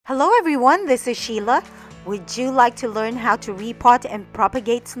Hello everyone, this is Sheila. Would you like to learn how to repot and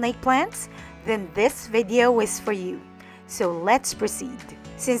propagate snake plants? Then this video is for you. So let's proceed.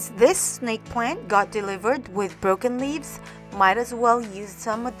 Since this snake plant got delivered with broken leaves, might as well use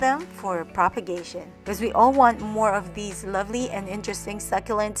some of them for propagation. Because we all want more of these lovely and interesting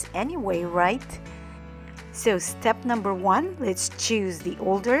succulents anyway, right? So step number 1, let's choose the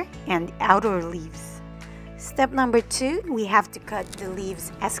older and outer leaves. Step number 2, we have to cut the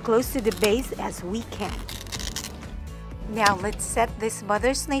leaves as close to the base as we can. Now let's set this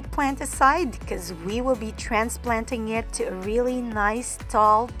mother snake plant aside because we will be transplanting it to a really nice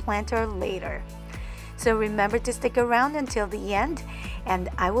tall planter later. So remember to stick around until the end and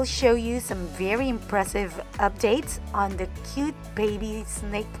I will show you some very impressive updates on the cute baby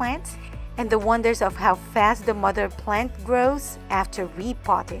snake plants and the wonders of how fast the mother plant grows after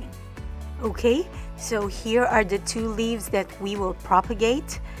repotting. Okay, so here are the 2 leaves that we will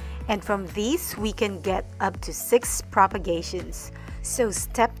propagate, and from these we can get up to 6 propagations. So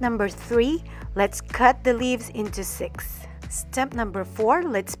step number 3, let's cut the leaves into 6. Step number 4,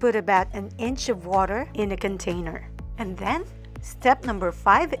 let's put about an inch of water in a container. And then step number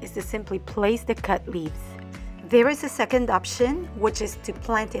 5 is to simply place the cut leaves. There is a second option, which is to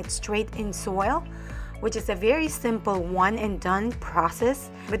plant it straight in soil, which is a very simple one and done process,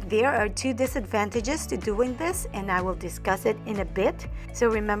 but there are 2 disadvantages to doing this and I will discuss it in a bit. So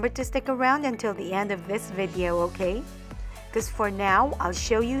remember to stick around until the end of this video, okay? Because for now, I'll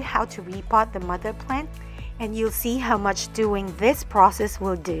show you how to repot the mother plant and you'll see how much doing this process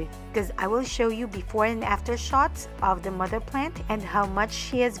will do. Because I will show you before and after shots of the mother plant and how much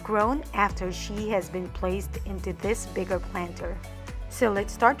she has grown after she has been placed into this bigger planter. So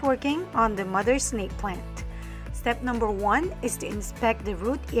let's start working on the mother snake plant. Step number 1 is to inspect the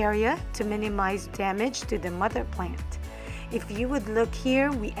root area to minimize damage to the mother plant. If you would look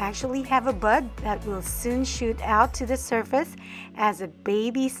here, we actually have a bud that will soon shoot out to the surface as a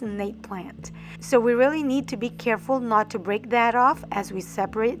baby snake plant. So we really need to be careful not to break that off as we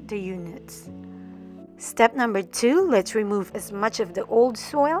separate the units. Step number 2, let's remove as much of the old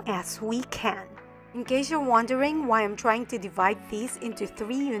soil as we can. In case you're wondering why I'm trying to divide these into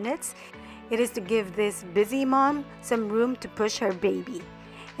 3 units, it is to give this busy mom some room to push her baby.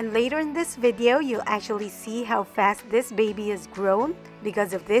 And later in this video, you'll actually see how fast this baby has grown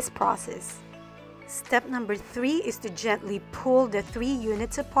because of this process. Step number 3 is to gently pull the 3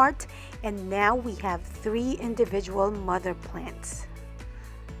 units apart, and now we have 3 individual mother plants.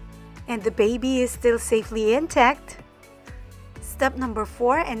 And the baby is still safely intact. Step number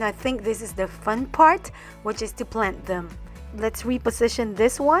 4, and I think this is the fun part, which is to plant them. Let's reposition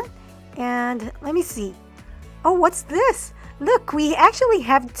this one and let me see. Oh, what's this? Look, we actually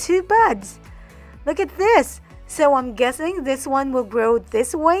have 2 buds. Look at this. So I'm guessing this one will grow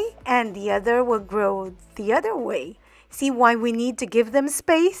this way and the other will grow the other way. See why we need to give them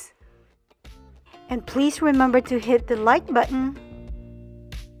space? And please remember to hit the like button.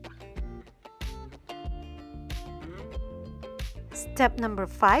 Step number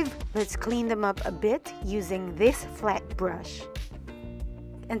 5, let's clean them up a bit using this flat brush.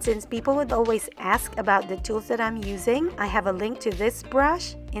 And since people would always ask about the tools that I'm using, I have a link to this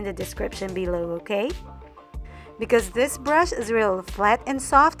brush in the description below, okay? Because this brush is real flat and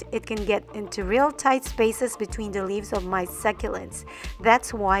soft, it can get into real tight spaces between the leaves of my succulents.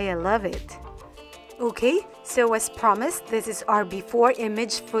 That's why I love it. Okay, so as promised, this is our before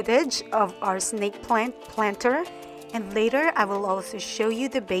image footage of our snake plant planter. And later, I will also show you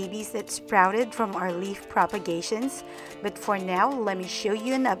the babies that sprouted from our leaf propagations. But for now, let me show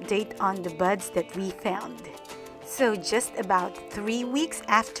you an update on the buds that we found. So just about 3 weeks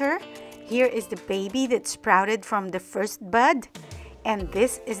after, here is the baby that sprouted from the first bud. And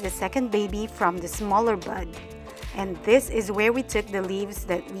this is the second baby from the smaller bud. And this is where we took the leaves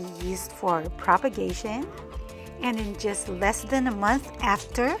that we used for propagation. And in just less than a month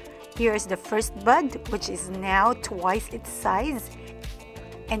after, here is the first bud, which is now twice its size.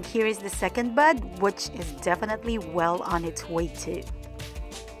 And here is the second bud, which is definitely well on its way too.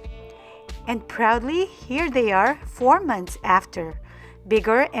 And proudly, here they are 4 months after,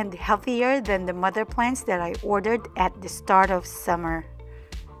 bigger and healthier than the mother plants that I ordered at the start of summer.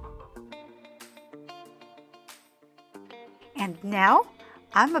 And now,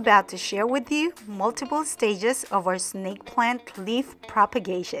 I'm about to share with you multiple stages of our snake plant leaf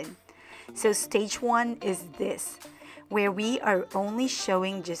propagation. So stage 1 is this, where we are only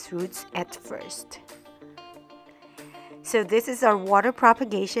showing just roots at first. So this is our water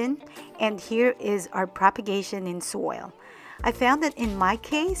propagation, and here is our propagation in soil. I found that in my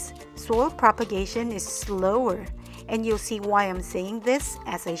case, soil propagation is slower And you'll see why I'm saying this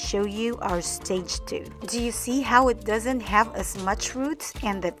as I show you our stage 2. Do you see how it doesn't have as much roots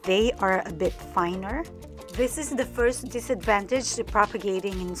and that they are a bit finer? This is the first disadvantage to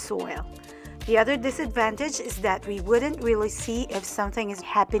propagating in soil. The other disadvantage is that we wouldn't really see if something is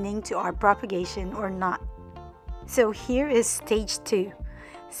happening to our propagation or not. So here is stage 2.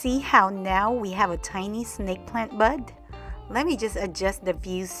 See how now we have a tiny snake plant bud? Let me just adjust the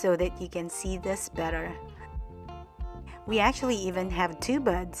view so that you can see this better. We actually even have 2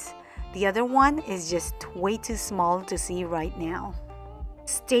 buds. The other one is just way too small to see right now.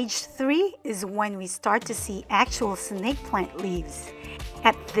 Stage 3 is when we start to see actual snake plant leaves.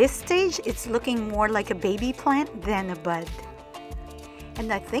 At this stage, it's looking more like a baby plant than a bud.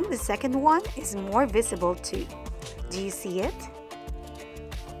 And I think the second one is more visible too. Do you see it?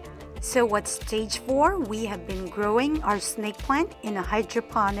 So at stage 4, we have been growing our snake plant in a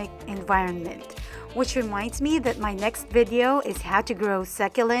hydroponic environment. Which reminds me that my next video is how to grow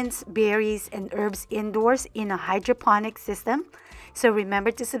succulents, berries, and herbs indoors in a hydroponic system. So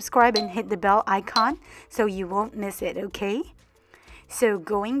remember to subscribe and hit the bell icon so you won't miss it, okay? So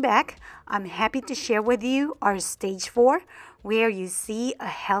going back, I'm happy to share with you our stage 4 where you see a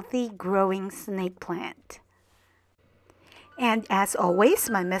healthy growing snake plant. And as always,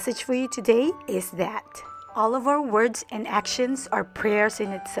 my message for you today is that all of our words and actions are prayers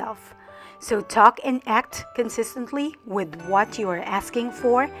in itself. So talk and act consistently with what you are asking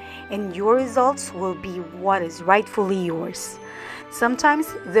for, and your results will be what is rightfully yours. Sometimes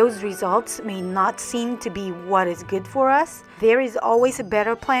those results may not seem to be what is good for us. There is always a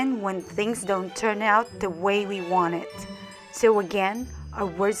better plan when things don't turn out the way we want it. So again, our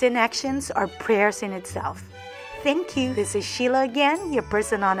words and actions are prayers in itself. Thank you. This is Sheila again, your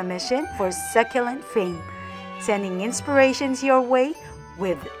person on a mission for succulent fame, sending inspirations your way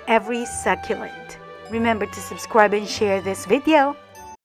with every succulent. Remember to subscribe and share this video.